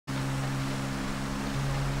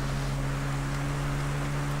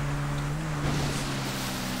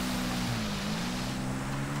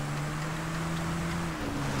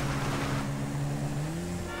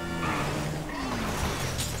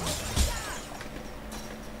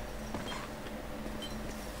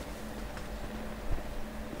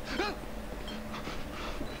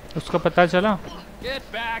उसका पता चला? Get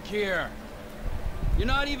back here. You're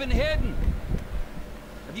not even hidden.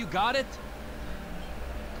 Have you got it?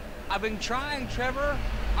 I've been trying, Trevor.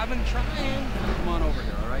 I've been trying. Come on over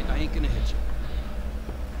here, all right? I ain't gonna hit you.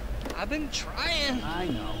 I've been trying. I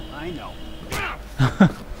know.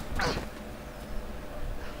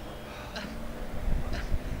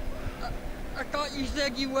 I thought you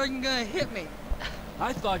said you wasn't gonna hit me.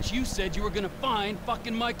 I thought you said you were gonna find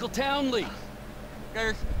fucking Michael Townley.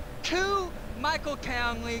 There's two Michael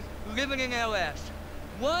Townleys living in LS.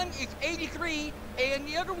 One is 83, and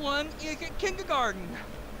the other one is at kindergarten.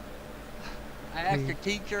 I asked the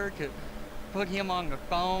teacher to put him on the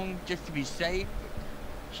phone just to be safe.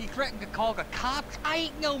 She threatened to call the cops. I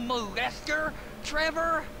ain't no molester,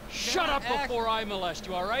 Trevor. Shut up before I molest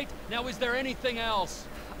you, all right? Now, is there anything else?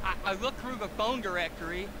 I looked through the phone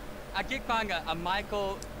directory. I did find a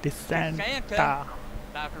Michael Santa.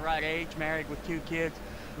 About the right age, married with 2 kids.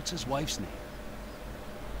 What's his wife's name?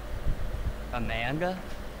 Amanda?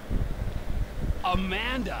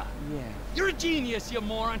 Amanda? Yeah. You're a genius, you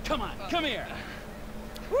moron. Come on, come here.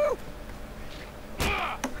 Woo!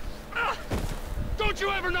 Don't you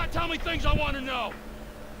ever not tell me things I want to know!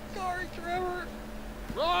 Sorry, Trevor.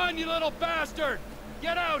 Run, you little bastard!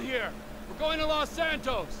 Get out here! We're going to Los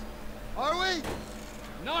Santos. Are we?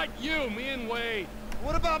 Not you, me and Wade.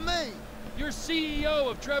 What about me? You're CEO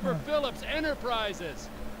of Trevor Phillips Enterprises.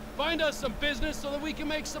 Find us some business so that we can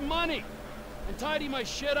make some money. And tidy my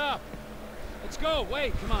shit up. Let's go.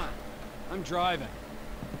 Wait, come on. I'm driving.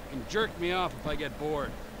 You can jerk me off if I get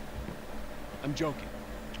bored. I'm joking.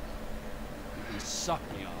 You can suck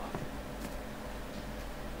me off.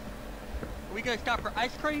 Are we gonna stop for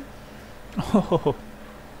ice cream? Oh.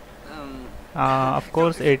 Of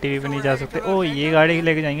course ATV पे नहीं जा सकते. Oh, ये गाड़ी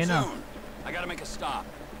लेके जाएंगे ना. I gotta make a stop.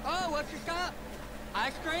 Oh, what's your stop?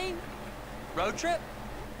 Ice cream? Road trip?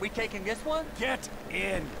 We taking this one? Get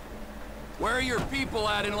in. Where are your people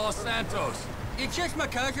at in Los Santos? It's just my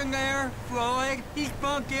cousin there, Floyd. He's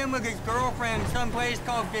bunked in with his girlfriend someplace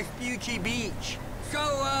called Vespucci Beach. So,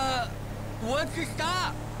 what's your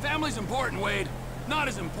stop? Family's important, Wade. Not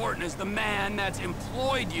as important as the man that's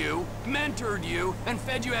employed you, mentored you, and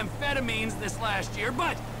fed you amphetamines this last year,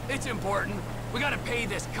 but it's important. We gotta pay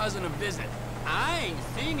this cousin a visit. I ain't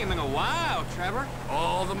seen him in a while, Trevor.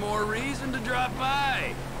 All the more reason to drop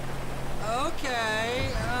by. Okay,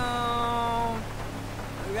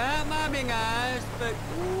 that might be nice, but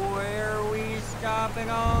where are we stopping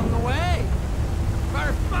on the way?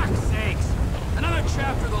 For fuck's sakes! Another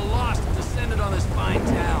chapter of the Lost has descended on this fine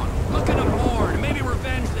town. Looking to mourn, maybe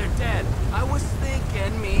revenge their dead. I was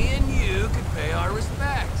thinking me and you could pay our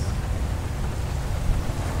respects.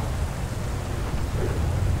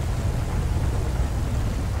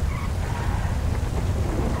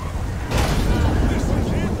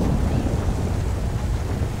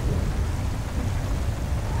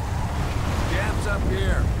 Jam's up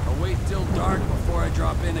here. I'll wait till dark before I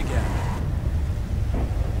drop in again.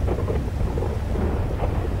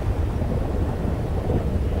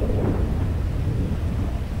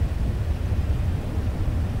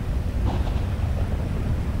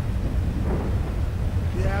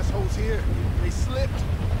 Here. They slipped.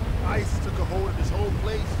 Ice took a hold of this whole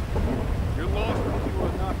place. You're lost, but you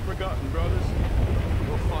are not forgotten, brothers.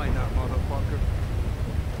 We'll find that motherfucker.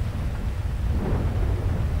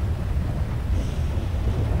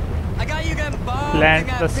 I got you them bombs. Plant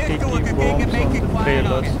the sticky bombs on the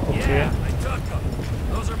trailers. Okay. Yeah, I took them.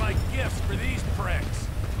 Those are my gifts for these pricks.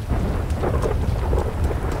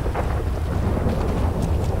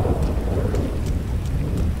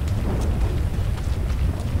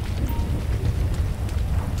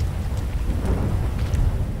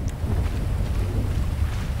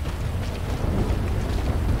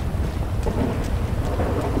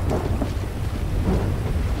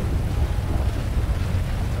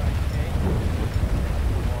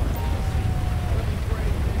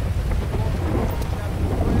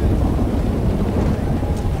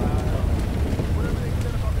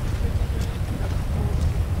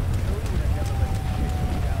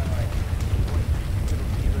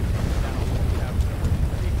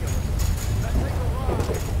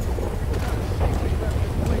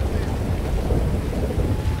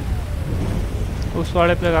 उस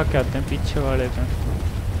वाले पे लगा के आते हैं, पीछे वाले पे.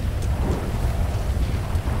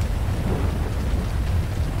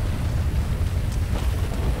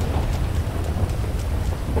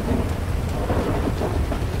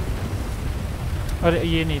 अरे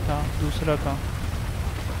ये नहीं था, दूसरा था.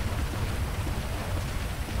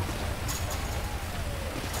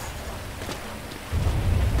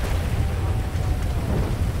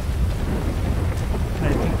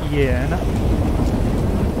 आई थिंक ये है ना.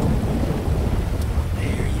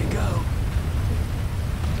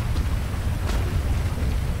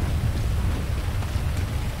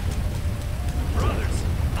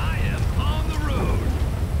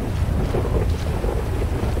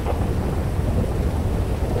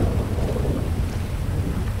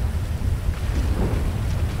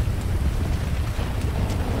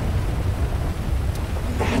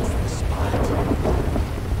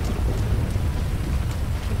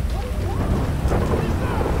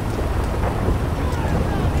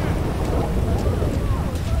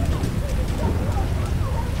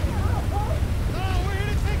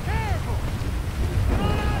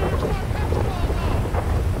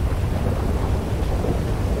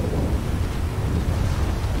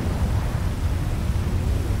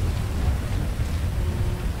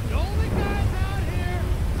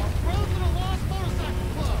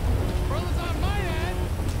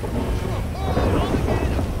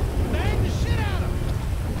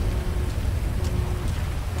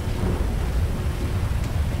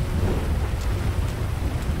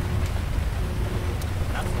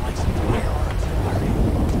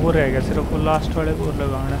 वो रह गया सिर्फ वो लास्ट वाले को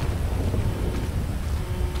लगाना है।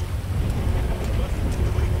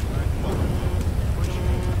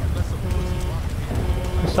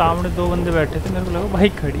 सामने दो बंदे बैठे थे, मेरे को लगा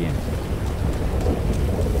बाइक खड़ी है।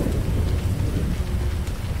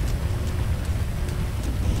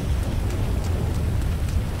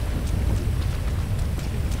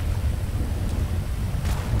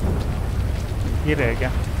 ये रह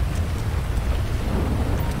गया।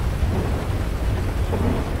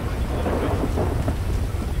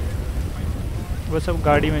 वो सब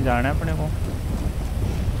गाड़ी में जाना है अपने को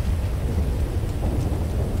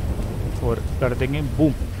और कर देंगे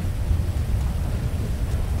बूम।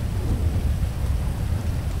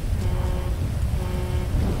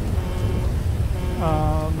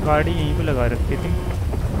 गाड़ी यहीं पे लगा रखी थी।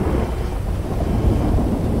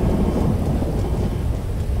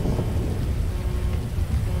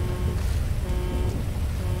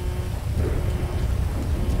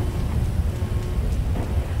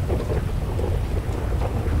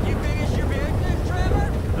 You finished your business, Trevor?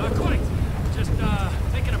 Not quite. Just,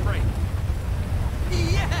 taking a break.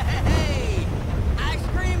 Yay! Ice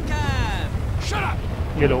cream time! Shut up!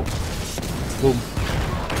 ये लो बूम,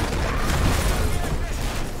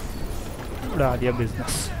 उड़ा दिया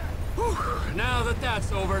business. Now that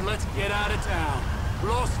that's over, let's get out of town.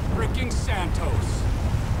 Los freaking Santos.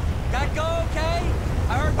 Got go okay?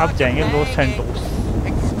 I heard अब about जाएंगे some loss banging Santos.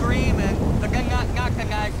 and screaming, but then not the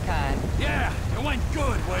nice kind. Yeah, it went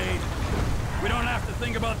good, Wade. We don't have to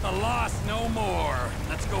think about the loss no more.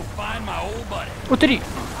 Let's go find my old buddy. उतरी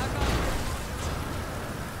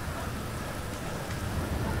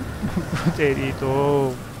तेरी तो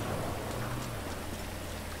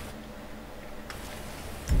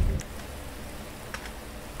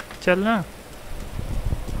चलना।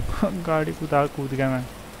 गाड़ी कूद गया मैं।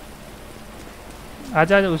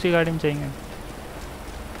 आजा आजा, उसी गाड़ी में चाहिए।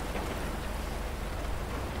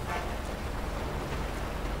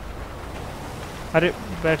 अरे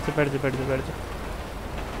बैठ जा बैठ जा बैठ जा बैठ जा।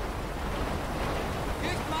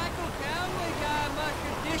 This Michael Townley guy must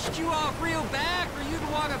have dished you off real bad for you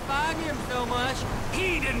to want to find him so much.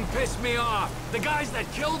 He didn't piss me off. The guys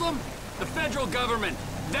that killed him, the federal government,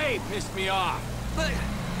 they pissed me off. But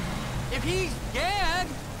if he's dead,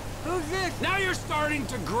 who's this? Now you're starting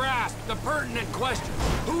to grasp the pertinent question.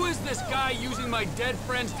 Who is this guy using my dead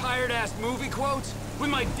friend's tired-ass movie quotes? With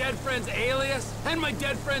my dead friend's alias? And my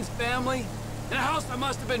dead friend's family? In a house that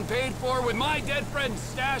must have been paid for with my dead friend's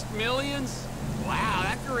stashed millions? Wow,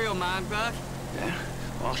 that's a real mindfuck. Yeah,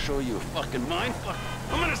 I'll show you a fucking mindfuck.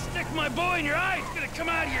 I'm gonna stick my boy in your eye. It's gonna come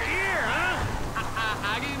out of your ear, huh?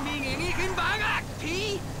 I didn't mean anything by that,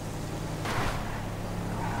 P.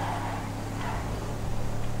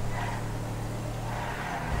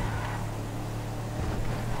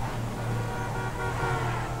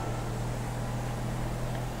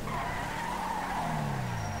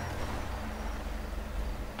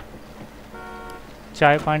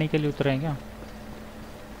 चाय पानी के लिए उतरे हैं क्या?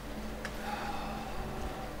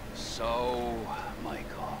 So,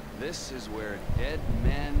 Michael, this is where dead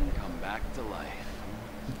men come back to life.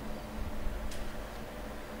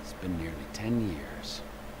 It's been nearly 10 years,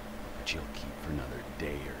 but you'll keep for another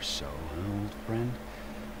day or so, huh, old friend?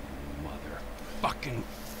 Motherfucking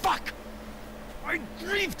fuck! I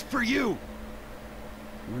grieved for you!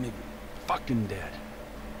 You weren't even fucking dead.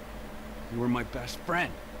 You were my best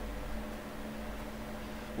friend.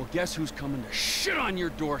 Well, guess who's coming to shit on your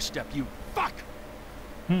doorstep, you fuck!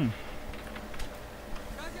 Cousin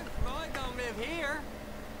Floyd don't live here.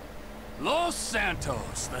 Los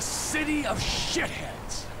Santos, the city of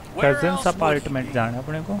shitheads. Where cousins else would he apartment be? जाना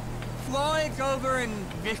अपने को। Floyd's over in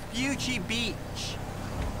Vespucci Beach.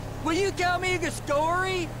 Will you tell me the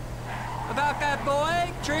story about that boy,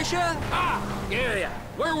 Trisha? Ah, yeah.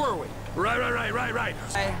 Where were we? Right.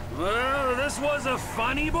 Well, this was a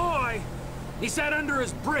funny boy. He sat under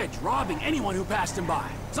his bridge, robbing anyone who passed him by.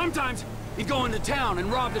 Sometimes he'd go into town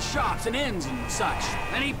and rob the shops and inns and such.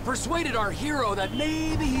 And he persuaded our hero that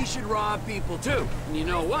maybe he should rob people too. And you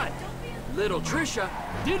know what? Little Trisha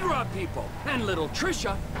did rob people, and little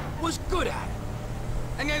Trisha was good at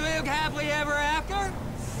it. And they lived happily ever after?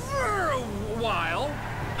 For a while,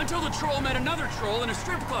 until the troll met another troll in a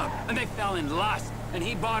strip club, and they fell in lust, and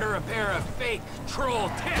he bought her a pair of fake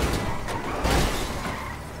troll tits.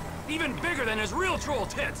 Even bigger than his real troll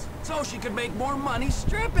tits, so she could make more money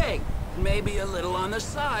stripping. Maybe a little on the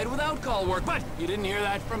side without call work, but you didn't hear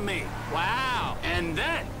that from me. Wow. And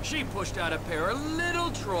then she pushed out a pair of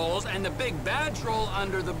little trolls, and the big bad troll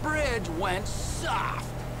under the bridge went soft.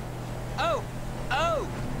 Oh,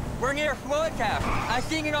 we're near Floyd's house. I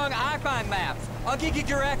seen it on iPhone maps. I'll give you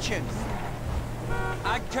directions.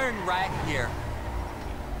 I turn right here.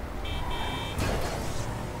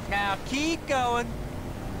 Now keep going.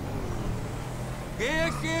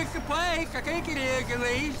 This is the place. I think it is, at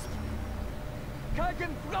least.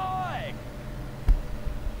 Cousin Floyd!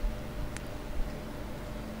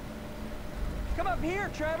 Come up here,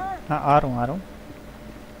 Trevor. हाँ आ रहा हूँ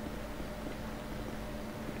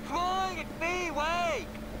Floyd, it's me, Wade.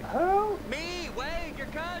 Who? Me, Wade, your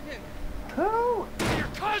cousin. Who? Your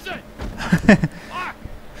cousin! Fuck!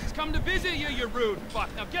 He's come to visit you, you rude fuck.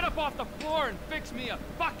 Now get up off the floor and fix me a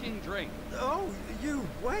fucking drink. Oh, you,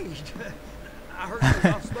 Wade. I heard you was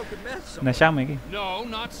off smoking meth somewhere. नशा में की No,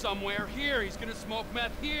 not somewhere. Here. He's gonna smoke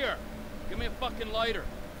meth here. Give me a fucking lighter.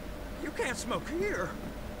 You can't smoke here.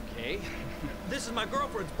 Okay. This is my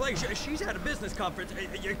girlfriend's place. She's at a business conference.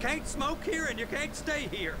 You can't smoke here and you can't stay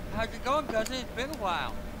here. How's it going, cousin? It's been a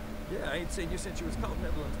while. Yeah, I ain't seen you since you was caught in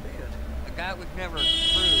Evelyn's bed. That was never true.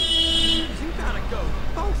 You gotta go,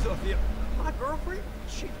 both of you. My girlfriend,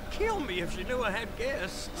 she'd kill me if she knew I had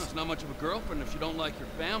guests. Well, it's not much of a girlfriend if you don't like your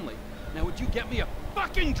family. Now, would you get me a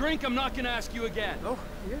fucking drink? I'm not gonna ask you again. Oh,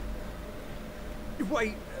 yeah.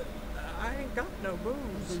 Wait, I ain't got no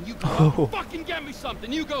booze. You go out and fucking get me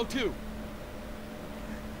something. You go too.